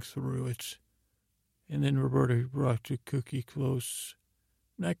coming through it. And then Roberta brought the cookie close.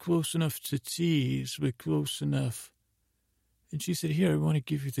 Not close enough to tease, but close enough. And she said, here, I want to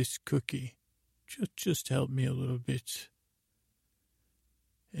give you this cookie. Just help me a little bit.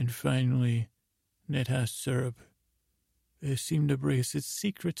 And finally, Ned has syrup. They seemed to bring us. It's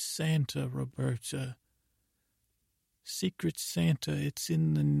Secret Santa, Roberta. Secret Santa, it's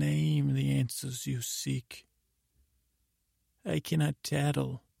in the name, the answers you seek. I cannot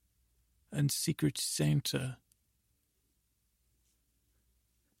tattle on Secret Santa.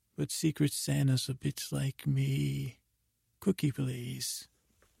 But Secret Santa's a bit like me. Cookie, please.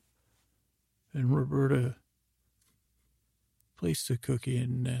 And Roberta placed the cookie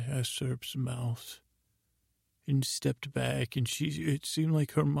in Syrup's mouth and stepped back, and it seemed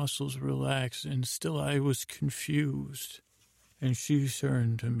like her muscles relaxed, and still I was confused. And she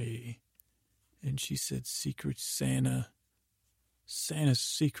turned to me, and she said, Secret Santa. Santa's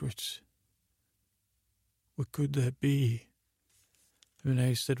secret. What could that be? And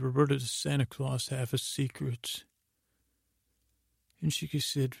I said, Roberta, does Santa Claus have a secret? And she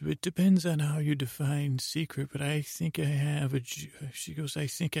said, it depends on how you define secret, but I think I have she goes, I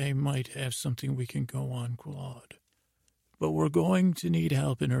think I might have something we can go on, Claude. But we're going to need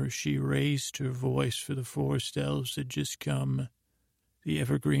help. And she raised her voice for the forest elves that just come, the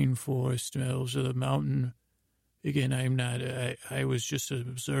evergreen forest elves of the mountain. Again, I was just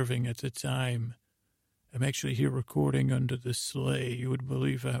observing at the time. I'm actually here recording under the sleigh. You would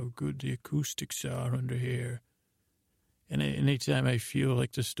believe how good the acoustics are under here. And anytime I feel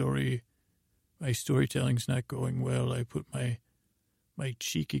like my storytelling's not going well, I put my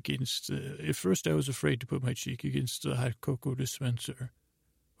cheek against, at first I was afraid to put my cheek against the hot cocoa dispenser.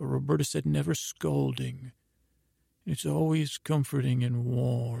 But Roberta said never scolding. It's always comforting and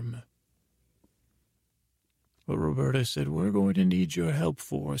warm. But Roberta said, we're going to need your help,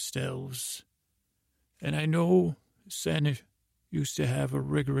 forest elves. And I know Santa used to have a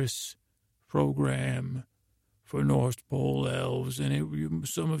rigorous program for North Pole elves, and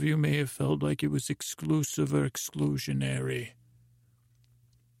some of you may have felt like it was exclusive or exclusionary.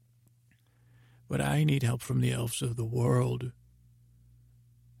 But I need help from the elves of the world.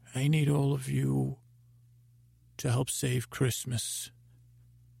 I need all of you to help save Christmas.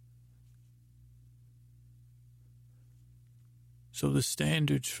 So the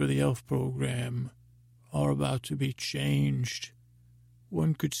standards for the elf program are about to be changed.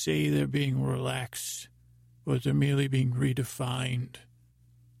 One could say they're being relaxed, but they're merely being redefined.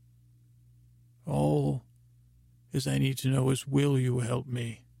 All is I need to know is, will you help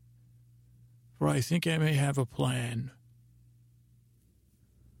me? For I think I may have a plan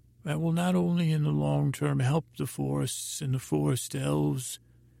that will not only in the long term help the forests and the forest elves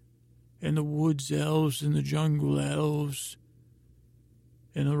and the woods elves and the jungle elves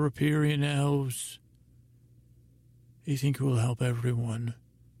and the riparian elves. I think it will help everyone.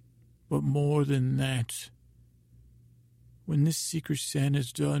 But more than that, when this Secret Santa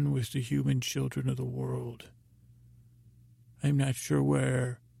is done with the human children of the world, I'm not sure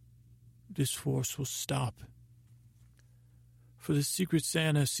where this force will stop. For the Secret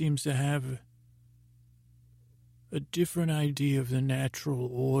Santa seems to have a different idea of the natural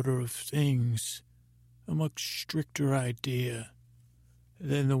order of things, a much stricter idea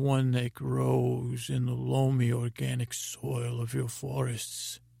than the one that grows in the loamy organic soil of your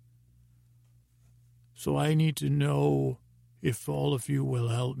forests. So I need to know if all of you will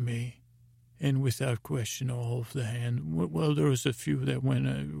help me. And without question, all of the hand. Well, there was a few that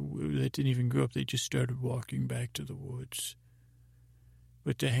that didn't even go up. They just started walking back to the woods.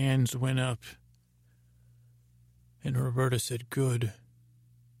 But the hands went up. And Roberta said, good.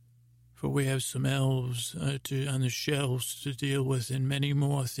 For we have some elves on the shelves to deal with and many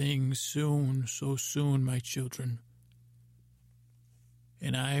more things soon, so soon, my children.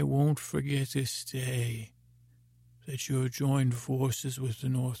 And I won't forget this day. that you have joined forces with the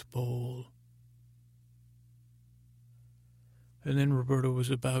North Pole. And then Roberta was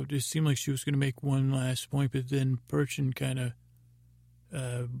about, it seemed like she was going to make one last point, but then Perchin kind of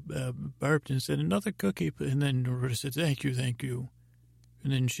burped and said, another cookie. And then Roberta said, thank you.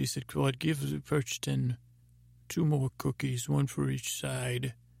 And then she said, Claude, give Perchin 2 more cookies, 1 for each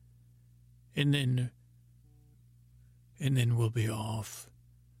side. And then we'll be off.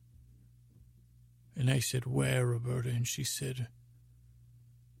 And I said, where, Roberta? And she said,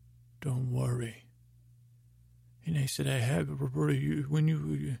 don't worry. And I said, I have,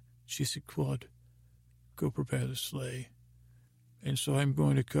 Roberta, she said, Claude, go prepare the sleigh. And so I'm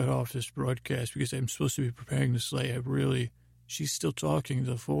going to cut off this broadcast because I'm supposed to be preparing the sleigh. She's still talking to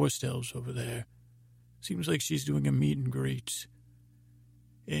the forest elves over there. Seems like she's doing a meet and greet.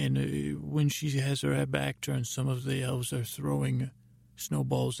 And when she has her back turned, some of the elves are throwing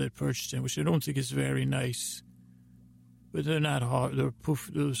snowballs at Perchton, which I don't think is very nice. But they're not hard. They're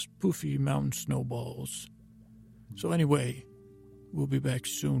those poofy mountain snowballs. So anyway, we'll be back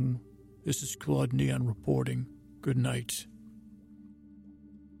soon. This is Claude Neon reporting. Good night.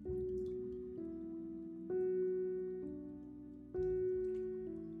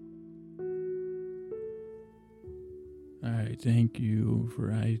 All right, thank you for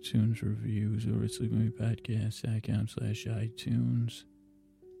iTunes reviews over at sleepwithmepodcast.com/iTunes.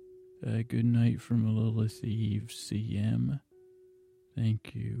 Good night from Lilith Eve CM.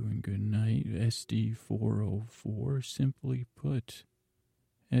 Thank you and good night. SD404, simply put.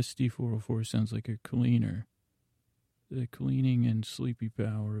 SD404 sounds like a cleaner. The cleaning and sleepy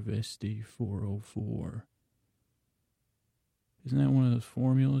power of SD404. Isn't that one of those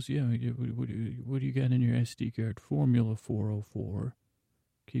formulas? Yeah, what do you got in your SD card? Formula 404.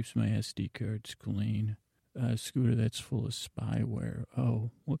 Keeps my SD cards clean. Scooter, that's full of spyware. Oh,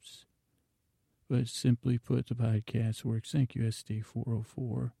 whoops. But simply put, the podcast works. Thank you,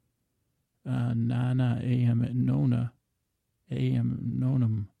 SD404. Nana AM Nona. AM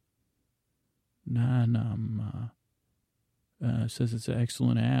Nonum. Nanam. Says it's an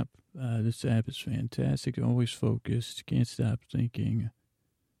excellent app. This app is fantastic. Always focused. Can't stop thinking.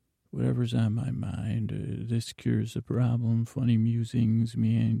 Whatever's on my mind. This cures the problem. Funny musings,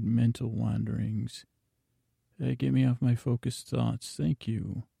 mental wanderings. Get me off my focused thoughts. Thank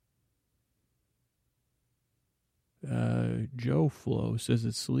you. Joe Flo says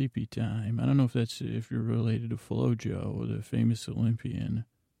it's sleepy time. I don't know if you're related to Flo Joe, the famous Olympian.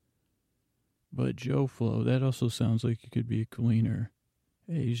 But Joe Flo, that also sounds like it could be a cleaner.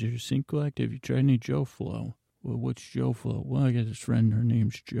 Hey, is your sink collect? Have you tried any Joe Flo? Well, what's Joe Flo? Well, I got this friend, her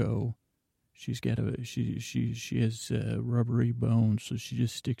name's Joe. She has rubbery bones, so she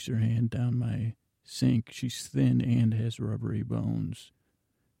just sticks her hand down my sink. She's thin and has rubbery bones.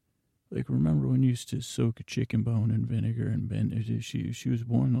 Like, remember when you used to soak a chicken bone in vinegar and bend it? She was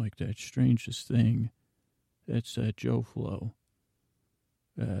born like that. Strangest thing. That's Joe Flo.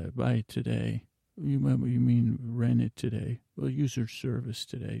 Buy it today. You mean rent it today? Well, use her service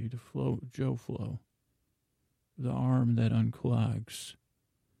today. Joe Flo. The arm that unclogs.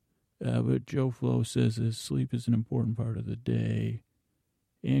 But Joe Flo says that sleep is an important part of the day.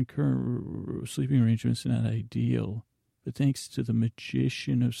 And current sleeping arrangements are not ideal. But thanks to the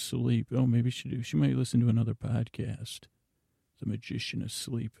magician of sleep. Oh, maybe she might listen to another podcast. The magician of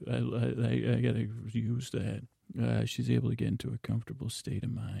sleep. I got to use that. She's able to get into a comfortable state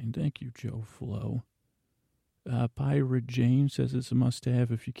of mind. Thank you, Joe Flo. Pirate James says it's a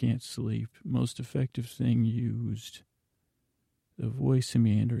must-have if you can't sleep. Most effective thing used. The voice of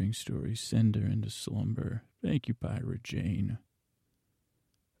meandering stories send her into slumber. Thank you, Pirate Jane.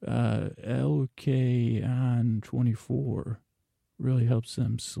 LK on 24 really helps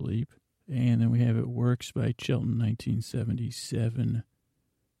them sleep. And then we have It Works by Chelton, 1977.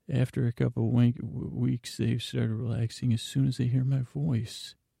 After a couple weeks, they've started relaxing as soon as they hear my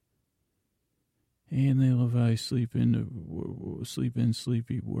voice. And they love how I sleep in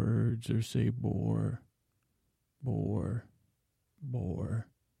sleepy words or say bore.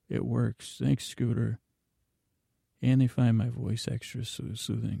 It works. Thanks, Scooter. And they find my voice extra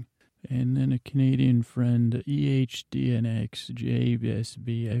soothing. And then a Canadian friend, EHDNX,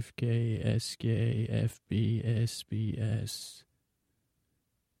 JSBFK, SK,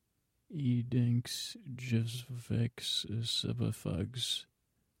 E-Dinks, Jizvix, Subafugs.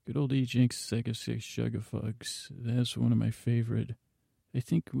 Good old E-Jinx, Sega6, Shugafugs. That's one of my favorite. I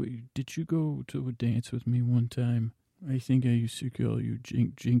think, did you go to a dance with me one time? I think I used to call you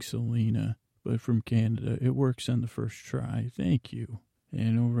Jinxalina, but from Canada. It works on the first try. Thank you.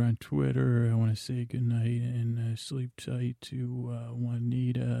 And over on Twitter, I want to say goodnight and sleep tight to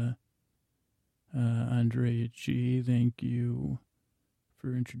Juanita, Andre Elliot G, thank you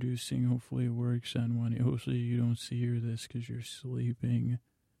for introducing. Hopefully it works on one. Hopefully you don't hear this because you're sleeping.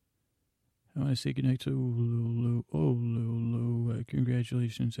 I want to say goodnight to Lulu. Oh, Lulu,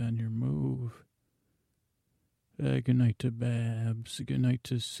 congratulations on your move. Good night to Babs. Good night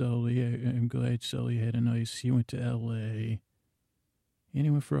to Sully. I'm glad Sully had he went to L.A. And he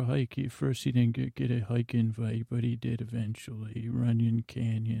went for a hike. First he didn't get a hike invite, but he did eventually. Runyon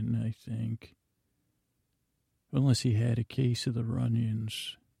Canyon, I think. Unless he had a case of the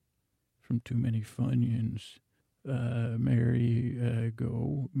Runyons from too many Funyuns. Mary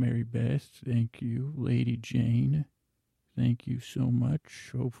Beth, thank you. Lady Jane, thank you so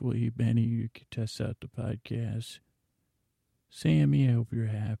much. Hopefully, Benny, you can test out the podcast. Sammy, I hope you're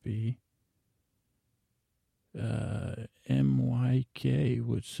happy. MYK,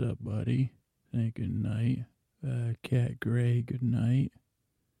 what's up, buddy? Good night. Cat Gray, good night.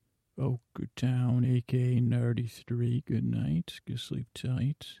 Oak Town, a.k.a. Nardy3, good night. Go sleep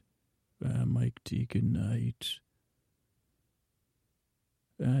tight. Mike T, good night.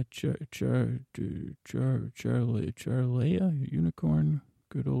 Charlea, Unicorn,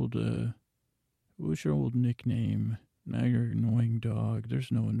 good old, what's your old nickname? Now you're an annoying dog. There's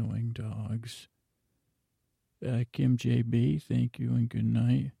no annoying dogs. Kim JB, thank you and good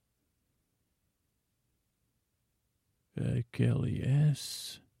night. Kelly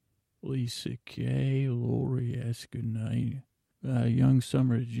S, Lisa K, Lori S, good night. Young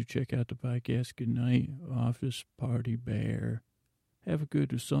Summer, did you check out the podcast? Good night. Office Party Bear. Have a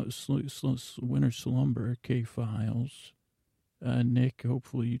good winter slumber, K-Files. Nick,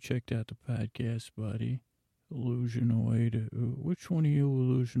 hopefully you checked out the podcast, buddy. Illusionoid. Which one of you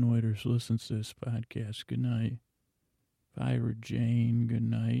Illusionoiders listens to this podcast? Good night. Pirate Jane, good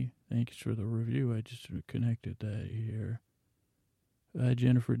night. Thanks for the review. I just connected that here.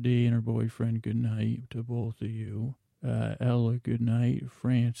 Jennifer D and her boyfriend, good night to both of you. Ella, good night.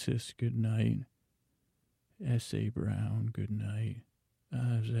 Francis, good night. S.A. Brown, good night.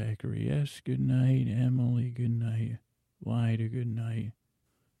 Zachary S., good night. Emily, good night. Lida, good night.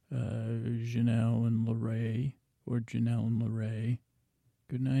 Janelle and Lorraine,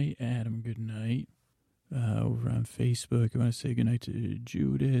 good night. Adam, good night. Over on Facebook, I want to say good night to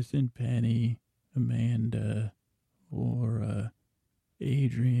Judith and Penny, Amanda, Laura,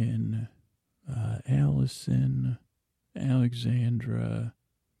 Adrian, Allison, Alexandra,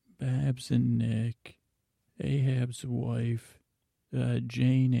 Babs and Nick, Ahab's wife,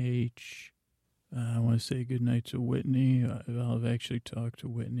 Jane H. I want to say good night to Whitney. I've actually talked to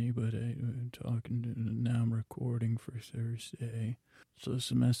Whitney, but I'm now I'm recording for Thursday. So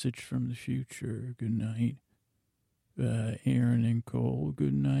it's a message from the future. Good night. Aaron and Cole,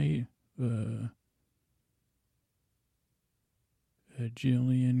 good night.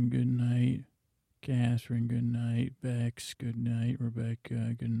 Jillian, good night. Catherine, good night. Bex, good night.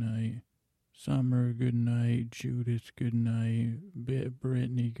 Rebecca, good night. Summer, good night. Judith, good night.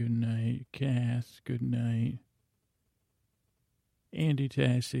 Brittany, good night. Kath, good night. Andy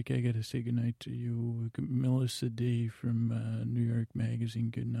Tastic, I gotta say good night to you. Melissa D from New York Magazine,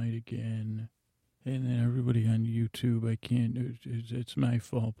 good night again. And then everybody on YouTube, I can't, it's my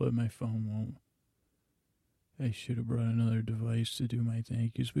fault, but my phone won't. I should have brought another device to do my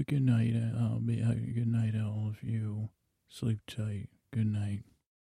thank yous, but good night. Good night, all of you. Sleep tight. Good night.